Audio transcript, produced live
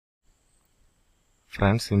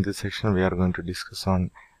Friends, in this section we are going to discuss on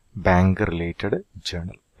bank related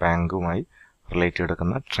journal. ബാങ്കുമായി related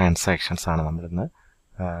എടുക്കുന്ന transactions ആണ് നമ്മൾ ഇന്ന്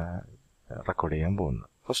റെക്കോർഡ് ചെയ്യാൻ പോകുന്നത്.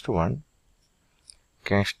 First one,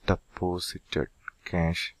 cash deposited.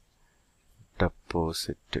 Cash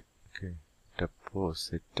deposit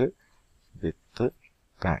deposit വിത്ത്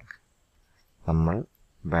bank. നമ്മൾ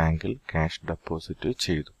ബാങ്കിൽ ക്യാഷ് ഡെപ്പോസിറ്റ്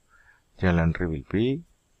ചെയ്തു. Journal entry will be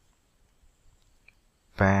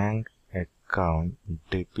bank account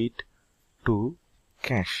debit to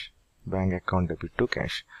cash. Bank account debit to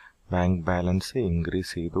cash. Bank balance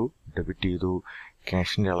increase ചെയ്തു, ഡെബിറ്റ് ചെയ്തു.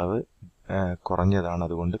 ക്യാഷിൻ്റെ അളവ് കുറഞ്ഞതാണ്,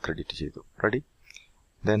 അതുകൊണ്ട് ക്രെഡിറ്റ് ചെയ്തു. Ready?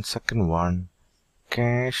 Then second one,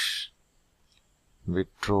 cash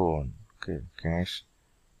വിത്ഡ്രോൺ. Cash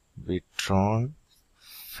വിത്ഡ്രോൺ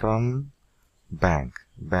from bank.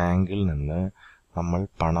 ബാങ്കിൽ നിന്ന് നമ്മൾ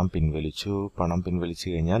പണം പിൻവലിച്ചു. പണം പിൻവലിച്ചു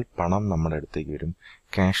കഴിഞ്ഞാൽ പണം നമ്മുടെ അടുത്തേക്ക് വരും,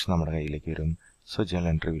 ക്യാഷ് നമ്മുടെ കയ്യിലേക്ക് വരും. So journal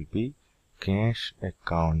entry will be cash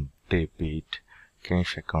account debit.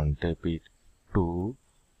 Cash account debit to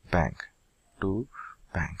bank. To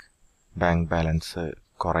bank. Bank balance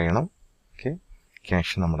കുറയണം, okay,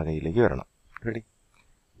 cash നമ്മുടെ കയ്യിലേക്ക് വരണം. Ready?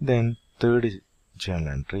 Then third journal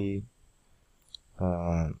entry,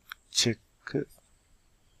 check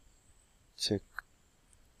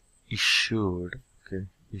issued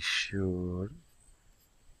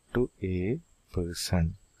to a person.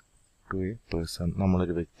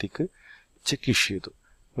 നമ്മളൊരു വ്യക്തിക്ക് ചെക്ക് ഇഷ്യൂ ചെയ്തു.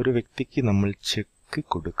 ഒരു വ്യക്തിക്ക് നമ്മൾ check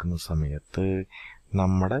കൊടുക്കുന്ന സമയത്ത്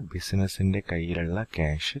നമ്മുടെ ബിസിനസിൻ്റെ കയ്യിലുള്ള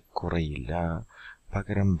ക്യാഷ് കുറയില്ല,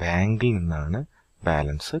 പകരം ബാങ്കിൽ നിന്നാണ്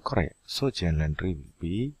ബാലൻസ് കുറയുക. So journal entry will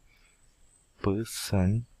be person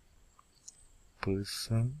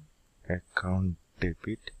account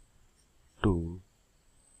debit to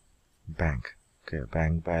bank. Okay,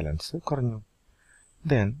 bank balance കുറഞ്ഞു.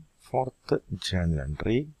 Then fourth journal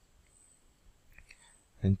entry,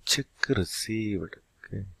 check received.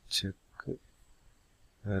 Check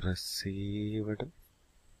received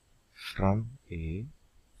from A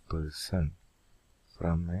person.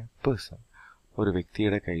 ഒരു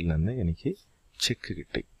വ്യക്തിയുടെ കയ്യിൽ നിന്ന് എനിക്ക് ചെക്ക്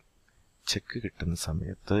കിട്ടി. ചെക്ക് കിട്ടുന്ന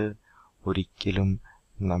സമയത്ത് ഒരിക്കലും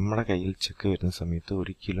നമ്മുടെ കയ്യിൽ ചെക്ക് വരുന്ന സമയത്ത്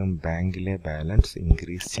ഒരിക്കലും ബാങ്കിലെ ബാലൻസ്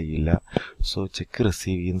ഇൻക്രീസ് ചെയ്യില്ല. സോ ചെക്ക്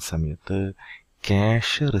റിസീവ് ചെയ്യുന്ന സമയത്ത്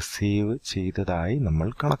ക്യാഷ് റിസീവ് ചെയ്തതായി നമ്മൾ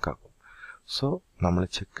കണക്കാക്കും. സോ നമ്മൾ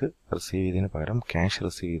ചെക്ക് റിസീവ് ചെയ്തതിന് പകരം ക്യാഷ്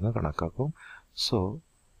റിസീവ് ചെയ്യുന്നത് കണക്കാക്കും. So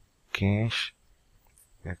cash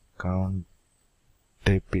account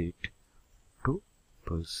debit to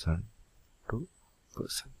person.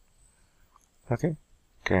 Okay,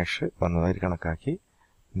 cash വന്നതായി കണക്കാക്കി.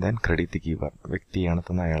 ദെൻ ക്രെഡിറ്റ് ഗീവർ, വ്യക്തിയാണ്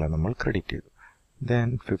തന്ന അയാളെ നമ്മൾ ക്രെഡിറ്റ് ചെയ്തു. Then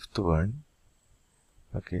fifth one,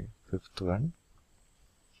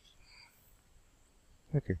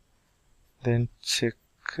 then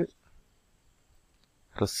check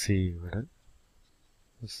received.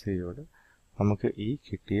 നമുക്ക് ഈ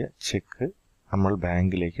കിട്ടിയ ചെക്ക് നമ്മൾ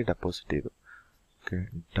ബാങ്കിലേക്ക് ഡെപ്പോസിറ്റ് ചെയ്തു.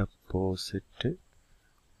 ഡെപ്പോസിറ്റ്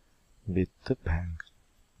വിത്ത്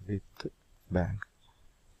ബാങ്ക്.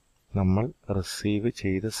 നമ്മൾ റിസീവ്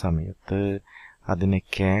ചെയ്ത സമയത്ത് അതിനെ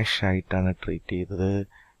ക്യാഷ് ആയിട്ടാണ് ട്രീറ്റ്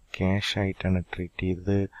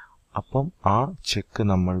ചെയ്തത്. അപ്പം ആ ചെക്ക്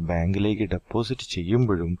നമ്മൾ ബാങ്കിലേക്ക് ഡെപ്പോസിറ്റ്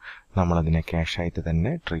ചെയ്യുമ്പോഴും നമ്മളതിനെ ക്യാഷ് ആയിട്ട്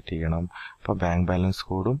തന്നെ ട്രീറ്റ് ചെയ്യണം. അപ്പോൾ ബാങ്ക് ബാലൻസ്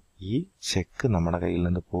കൂടും, ഈ ചെക്ക് നമ്മുടെ കയ്യിൽ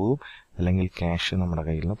നിന്ന് പോകും, അല്ലെങ്കിൽ ക്യാഷ് നമ്മുടെ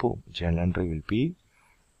കയ്യിൽ നിന്ന് പോകും. Journal entry will be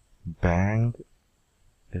bank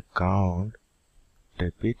account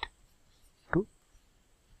debit to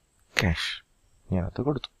cash. ഞാനത്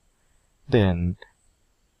കൊടുത്തു. Then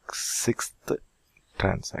sixth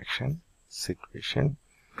transaction situation,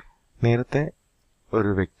 നേരത്തെ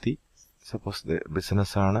ഒരു വ്യക്തി, സപ്പോസ് ഇത്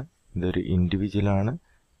ബിസിനസ് ആണ്, ഇതൊരു ഇൻഡിവിജ്വൽ ആണ്,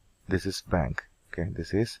 this is bank.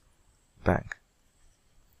 This is bank.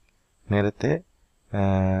 നേരത്തെ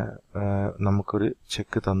നമുക്കൊരു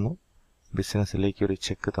ചെക്ക് തന്നു, ബിസിനസ്സിലേക്ക് ഒരു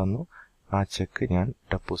ചെക്ക് തന്നു, ആ ചെക്ക് ഞാൻ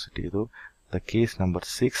ഡെപ്പോസിറ്റ് ചെയ്തു. The case number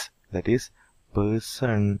 6, that is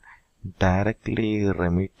person directly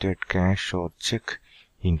remitted cash or check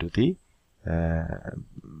into the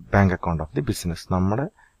bank account of the business. നമ്മുടെ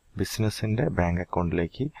ബിസിനസ്സിൻ്റെ ബാങ്ക്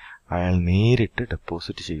അക്കൗണ്ടിലേക്ക് അയാൾ നേരിട്ട്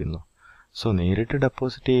ഡെപ്പോസിറ്റ് ചെയ്യുന്നു. സോ നേരിട്ട്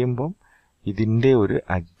ഡെപ്പോസിറ്റ് ചെയ്യുമ്പം ഇതിൻ്റെ ഒരു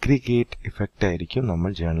അഗ്രിഗേറ്റ് ഇഫക്റ്റ് ആയിരിക്കും നമ്മൾ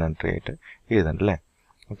ജേണൽ എൻട്രി ആയിട്ട് എഴുതേണ്ടത്, അല്ലേ?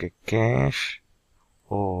 Okay, cash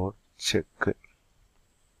or check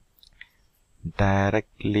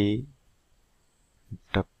directly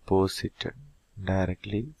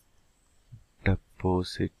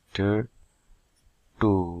deposited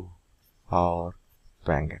to our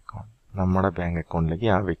bank account. നമ്മുടെ ബാങ്ക് അക്കൗണ്ടിലേക്ക്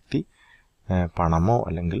ആ വ്യക്തി പണമോ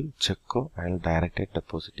അല്ലെങ്കിൽ ചെക്കോ അയാൾ ഡയറക്റ്റായി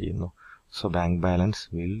ഡെപ്പോസിറ്റ് ചെയ്യുന്നു. So bank balance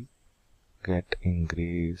will get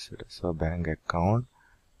increased. So bank account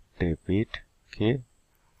debit. Okay.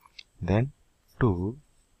 Then to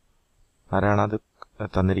ആരാണ് അത്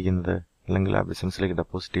തന്നിരിക്കുന്നത് അല്ലെങ്കിൽ ആ ബിസിനസ്സിലേക്ക്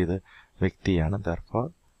ഡെപ്പോസിറ്റ് ചെയ്ത വ്യക്തിയാണ്. therefore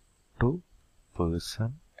to person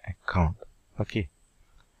account. Okay.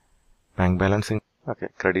 Bank balancing okay.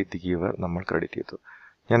 Credit giver നമ്മൾ ക്രെഡിറ്റ് ചെയ്തു.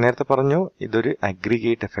 ഞാൻ നേരത്തെ പറഞ്ഞു ഇതൊരു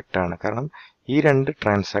അഗ്രിഗേറ്റ് എഫക്റ്റ് ആണ്. കാരണം ഈ രണ്ട്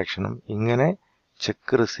ട്രാൻസാക്ഷനും ഇങ്ങനെ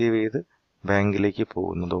ചെക്ക് റിസീവ് ചെയ്ത് ബാങ്കിലേക്ക്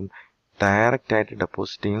പോകുന്നതും ഡയറക്റ്റ് ആയിട്ട്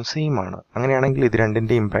ഡെപ്പോസിറ്റ് ചെയ്യും സെയിം ആണ്. അങ്ങനെയാണെങ്കിൽ ഇത്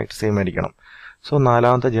രണ്ടിൻ്റെ ഇമ്പാക്ട് സെയിം ആയിരിക്കണം. സോ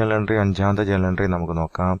നാലാമത്തെ ജേർണൽ എൻട്രി, അഞ്ചാമത്തെ ജേർണൽ എൻട്രി നമുക്ക്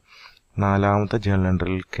നോക്കാം. നാലാമത്തെ ജേർണൽ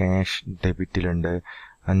എൻട്രിയിൽ ക്യാഷ് ഡെബിറ്റിലുണ്ട്,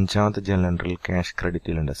 അഞ്ചാമത്തെ ജേർണൽ എൻട്രിയിൽ ക്യാഷ്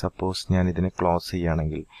ക്രെഡിറ്റിലുണ്ട്. സപ്പോസ് ഞാൻ ഇതിനെ ക്ലോസ്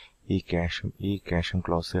ചെയ്യുകയാണെങ്കിൽ ഈ ക്യാഷും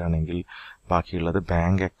ക്ലോസ് ചെയ്യുകയാണെങ്കിൽ ബാക്കിയുള്ളത്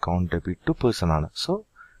bank account debit to person ആണ്. So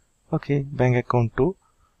okay, bank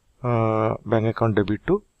account debit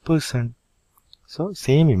to person. So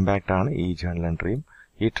same impact ആണ് ഈ ജേർണൽ എൻട്രിയും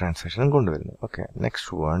ഈ ട്രാൻസാക്ഷനും കൊണ്ടുവരുന്നത്. Okay.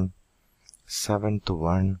 Next one, 7th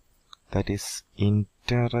one, that is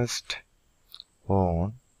interest on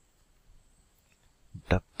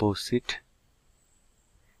deposit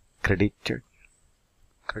credited.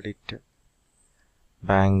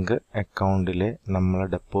 Bank അക്കൗണ്ടിലെ നമ്മളെ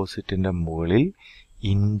ഡെപ്പോസിറ്റിന്റെ മുകളിൽ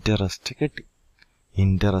ഇൻട്രസ്റ്റ് കിട്ടി.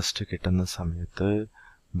 ഇൻട്രസ്റ്റ് കിട്ടുന്ന സമയത്ത്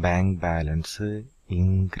ബാങ്ക് ബാലൻസ്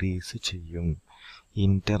ഇൻക്രീസ് ചെയ്യും.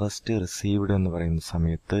 ഇൻട്രസ്റ്റ് റിസീവ്ഡ് എന്ന് പറയുന്ന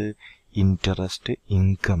സമയത്ത് ഇൻട്രസ്റ്റ്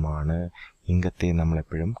ഇൻകം ആണ്. ഇൻകത്തെ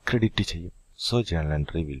നമ്മളെപ്പോഴും ക്രെഡിറ്റ് ചെയ്യും. So journal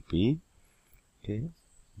entry will be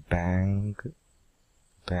bank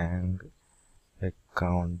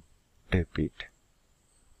account debit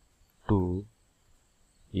to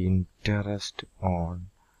interest on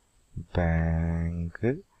bank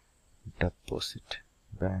deposit.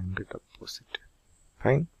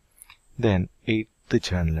 Fine. Then 8th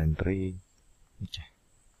journal entry, okay,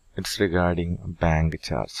 it's regarding bank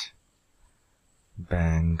charge.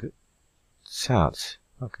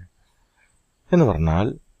 Okay. എന്ന് പറഞ്ഞാൽ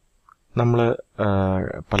നമ്മൾ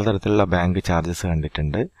പലതരത്തിലുള്ള ബാങ്ക് ചാർജസ്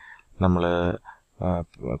കണ്ടിട്ടുണ്ട്. നമ്മൾ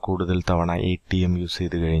കൂടുതൽ തവണ ATM യൂസ്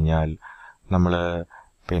ചെയ്ത് കഴിഞ്ഞാൽ, നമ്മൾ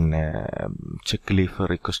പിന്നെ ചെക്ക് ലീഫ്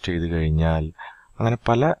റിക്വസ്റ്റ് ചെയ്ത് കഴിഞ്ഞാൽ, അങ്ങനെ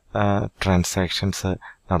പല ട്രാൻസാക്ഷൻസ്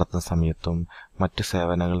നടത്തുന്ന സമയത്തും മറ്റ്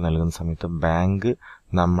സേവനങ്ങൾ നൽകുന്ന സമയത്തും ബാങ്ക്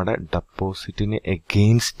നമ്മുടെ ഡെപ്പോസിറ്റിന്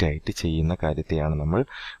എഗെയിൻസ്റ്റ് ആയിട്ട് ചെയ്യുന്ന കാര്യത്തെയാണ് നമ്മൾ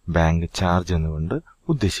ബാങ്ക് ചാർജ് എന്നുകൊണ്ട്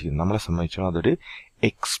ഉദ്ദേശിക്കുന്നത്. നമ്മളെ സംബന്ധിച്ചോളം അതൊരു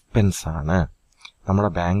എക്സ്പെൻസ് ആണ്. നമ്മുടെ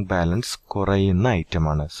ബാങ്ക് ബാലൻസ് കുറയുന്ന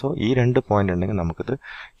ഐറ്റമാണ്. സോ ഈ രണ്ട് പോയിന്റ് ഉണ്ടെങ്കിൽ നമുക്കിത്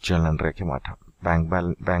ജേർണൽ എൻട്രിയാക്കി മാറ്റാം.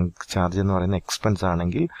 ബാങ്ക് ചാർജ് എന്ന് പറയുന്ന എക്സ്പെൻസ്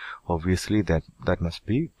ആണെങ്കിൽ obviously that must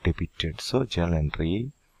be debited. So journal entry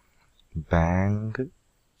bank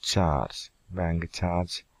charge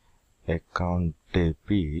account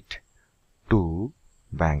debit to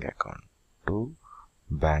bank account.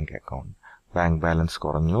 Bank balance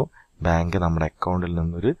കുറഞ്ഞു, ബാങ്ക് നമ്മുടെ അക്കൗണ്ടിൽ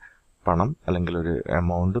നിന്നൊരു പണം അല്ലെങ്കിൽ ഒരു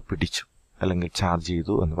എമൗണ്ട് പിടിച്ചു അല്ലെങ്കിൽ ചാർജ്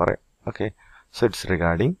ചെയ്തു എന്ന് പറയാം. Okay. So it's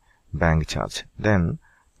regarding bank charge. Then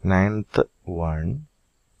 9th one,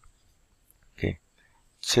 okay,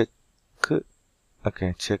 check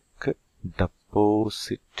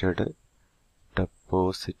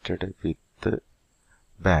deposited with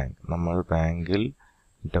bank. നമ്മൾ ബാങ്കിൽ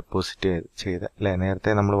ഡെപ്പോസിറ്റ് ചെയ്ത അല്ലെ, നേരത്തെ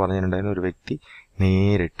നമ്മൾ പറഞ്ഞിട്ടുണ്ടായിരുന്ന ഒരു വ്യക്തി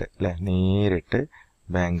നേരിട്ട്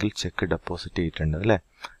ബാങ്കിൽ ചെക്ക് ഡെപ്പോസിറ്റ് ചെയ്തിട്ടുണ്ട് അല്ലെ.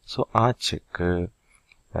 സോ ആ ചെക്ക്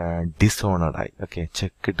ഡിസോണേഡ് ആയി. Okay.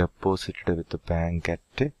 Check deposited with bank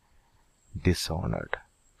at dishonoured.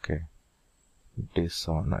 Okay.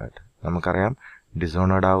 Dishonoured നമുക്കറിയാം.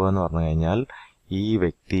 ഡിസോണേഡ് ആവുക എന്ന് പറഞ്ഞു കഴിഞ്ഞാൽ ഈ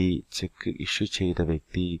വ്യക്തി, ചെക്ക് ഇഷ്യൂ ചെയ്ത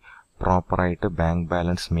വ്യക്തി പ്രോപ്പറായിട്ട് ബാങ്ക്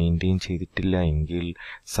ബാലൻസ് മെയിൻറ്റെയിൻ ചെയ്തിട്ടില്ല എങ്കിൽ,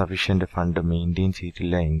 സഫീഷ്യൻ്റ് ഫണ്ട് മെയിൻറ്റെയിൻ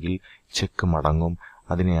ചെയ്തിട്ടില്ല എങ്കിൽ ചെക്ക് മടങ്ങും.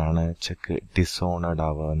 അതിനെയാണ് ചെക്ക് ഡിസോണേഡ്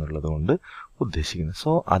ആവുക എന്നുള്ളത് കൊണ്ട് ഉദ്ദേശിക്കുന്നത്.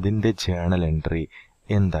 സോ അതിൻ്റെ ജേർണൽ എൻട്രി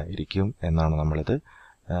എന്തായിരിക്കും എന്നാണ് നമ്മളിത്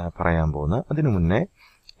പറയാൻ പോകുന്നത്. അതിനു മുന്നേ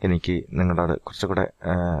എനിക്ക് നിങ്ങളോട് കുറച്ചുകൂടെ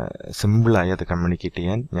സിമ്പിളായി അത് കമ്മ്യൂണിക്കേറ്റ്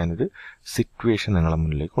ചെയ്യാൻ ഞാനൊരു സിറ്റുവേഷൻ നിങ്ങളെ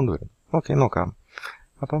മുന്നിലേക്ക് കൊണ്ടുവരുന്നു. ഓക്കെ, നോക്കാം.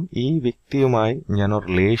 അപ്പം ഈ വ്യക്തിയുമായി ഞാനൊരു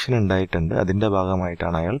റിലേഷൻ ഉണ്ടായിട്ടുണ്ട്. അതിൻ്റെ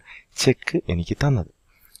ഭാഗമായിട്ടാണ് അയാൾ ചെക്ക് എനിക്ക് തന്നത്.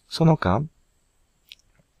 സോ നോക്കാം.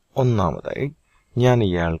 ഒന്നാമതായി ഞാൻ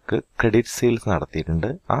ഇയാൾക്ക് ക്രെഡിറ്റ് സെയിൽസ് നടത്തിയിട്ടുണ്ട്.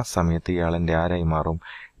 ആ സമയത്ത് ഇയാൾ എൻ്റെ ആരായി മാറും?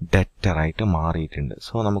 ഡെറ്ററായിട്ട് മാറിയിട്ടുണ്ട്.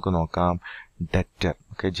 സോ നമുക്ക് നോക്കാം. ഡെറ്റർ.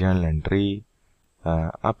 ഓക്കെ. ജേർണൽ എൻട്രി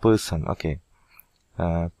ആ person. Okay.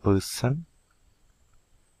 Person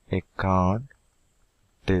account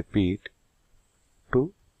debit to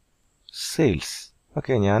sales.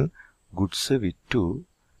 Okay. ഞാൻ ഗുഡ്സ് വിറ്റു,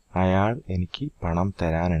 അയാൾ എനിക്ക് പണം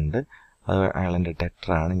തരാനുണ്ട്, അത് അയാൾ എൻ്റെ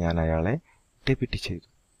ഡെറ്ററാണ്, ഞാൻ അയാളെ ഡെബിറ്റ് ചെയ്തു.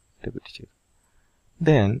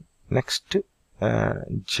 ദെൻ നെക്സ്റ്റ്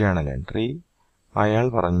ജേർണൽ എൻട്രി, അയാൾ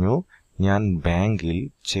പറഞ്ഞു ഞാൻ ബാങ്കിൽ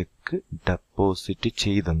ചെക്ക് ഡെപ്പോസിറ്റ്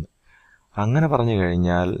ചെയ്തെന്ന്. അങ്ങനെ പറഞ്ഞു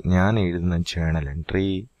കഴിഞ്ഞാൽ ഞാൻ എഴുതുന്ന ജേണൽ എൻട്രി,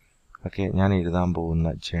 ഓക്കെ, ഞാൻ എഴുതാൻ പോകുന്ന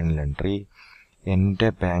ജേണൽ എൻട്രി എൻ്റെ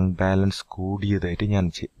ബാങ്ക് ബാലൻസ് കൂടിയതായിട്ട് ഞാൻ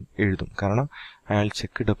എഴുതും. കാരണം അയാൾ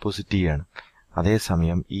ചെക്ക് ഡെപ്പോസിറ്റ് ചെയ്യാണ്.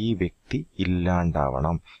 അതേസമയം ഈ വ്യക്തി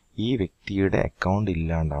ഇല്ലാണ്ടാവണം, ഈ വ്യക്തിയുടെ അക്കൗണ്ട്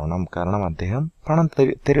ഇല്ലാണ്ടാവണം. കാരണം അദ്ദേഹം പണം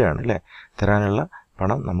തരികയാണ് അല്ലേ, തരാനുള്ള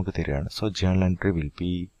പണം നമുക്ക് തരികയാണ്. So journal entry will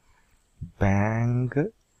be bank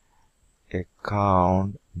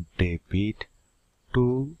account debit to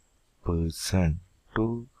person.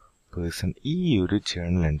 ഈ ഒരു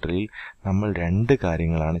ജേണൽ എൻട്രിയിൽ നമ്മൾ 2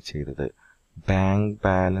 കാര്യങ്ങളാണ് ചെയ്തത്. ബാങ്ക്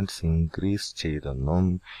ബാലൻസ് ഇൻക്രീസ് ചെയ്തെന്നും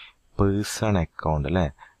പേഴ്സൺ അക്കൗണ്ട് അല്ലേ,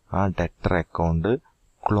 ആ ഡെറ്റർ അക്കൗണ്ട്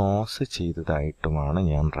ക്ലോസ് ചെയ്തതായിട്ടുമാണ്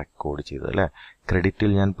ഞാൻ റെക്കോർഡ് ചെയ്തത് അല്ലേ. ക്രെഡിറ്റിൽ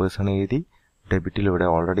ഞാൻ പേഴ്സൺ എഴുതി, ഡെബിറ്റിൽ ഇവിടെ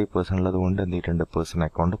ഓൾറെഡി പേഴ്സൺ ഉള്ളത് കൊണ്ട് എന്ത് ചെയ്തിട്ടുണ്ട്, പേഴ്സൺ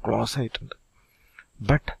അക്കൗണ്ട് ക്ലോസ് ആയിട്ടുണ്ട്.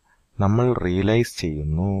 ബട്ട് നമ്മൾ റിയലൈസ്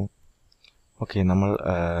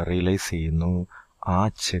ചെയ്യുന്നു, ആ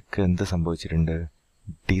ചെക്ക് എന്ത് സംഭവിച്ചിട്ടുണ്ട്,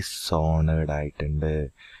 ഡിസോണേഡ് ആയിട്ടുണ്ട്.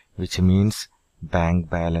 Which means bank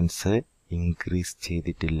balance increase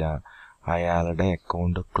ചെയ്തിട്ടില്ല, അയാളുടെ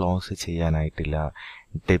അക്കൗണ്ട് ക്ലോസ് ചെയ്യാനായിട്ടില്ല.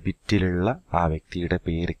 ഡെബിറ്റിലുള്ള ആ വ്യക്തിയുടെ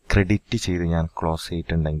പേര് ക്രെഡിറ്റ് ചെയ്ത് ഞാൻ ക്ലോസ്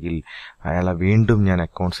ചെയ്തിട്ടുണ്ടെങ്കിൽ അയാളെ വീണ്ടും ഞാൻ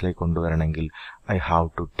അക്കൗണ്ട്സിലേക്ക് കൊണ്ടുവരണമെങ്കിൽ I have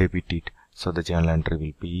to debit it. So the journal entry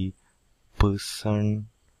will be person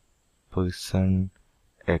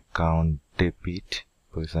account debit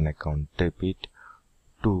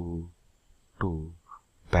to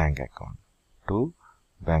bank account.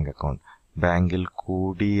 ബാങ്കിൽ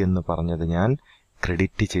കൂടി എന്ന് പറഞ്ഞത് ഞാൻ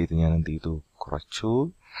ക്രെഡിറ്റ് ചെയ്ത് ഞാൻ എന്ത് ചെയ്തു, കുറച്ചു.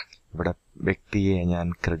 ഇവിടെ വ്യക്തിയെ ഞാൻ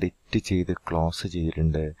ക്രെഡിറ്റ് ചെയ്ത് ക്ലോസ്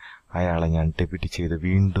ചെയ്തിട്ടുണ്ട്, അയാളെ ഞാൻ ഡെബിറ്റ് ചെയ്ത്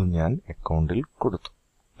വീണ്ടും ഞാൻ അക്കൗണ്ടിൽ കൊടുത്തു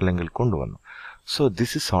അല്ലെങ്കിൽ കൊണ്ടുവന്നു. So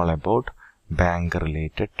this is all about bank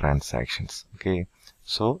related transactions. Okay,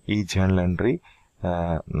 so ഈ ജേണൽ എൻട്രി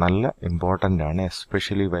നല്ല ഇമ്പോർട്ടൻ്റ് ആണ്,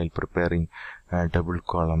 especially while preparing double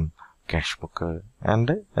column cash book and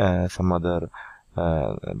some other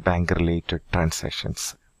bank related transactions.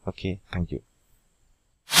 Okay, thank you.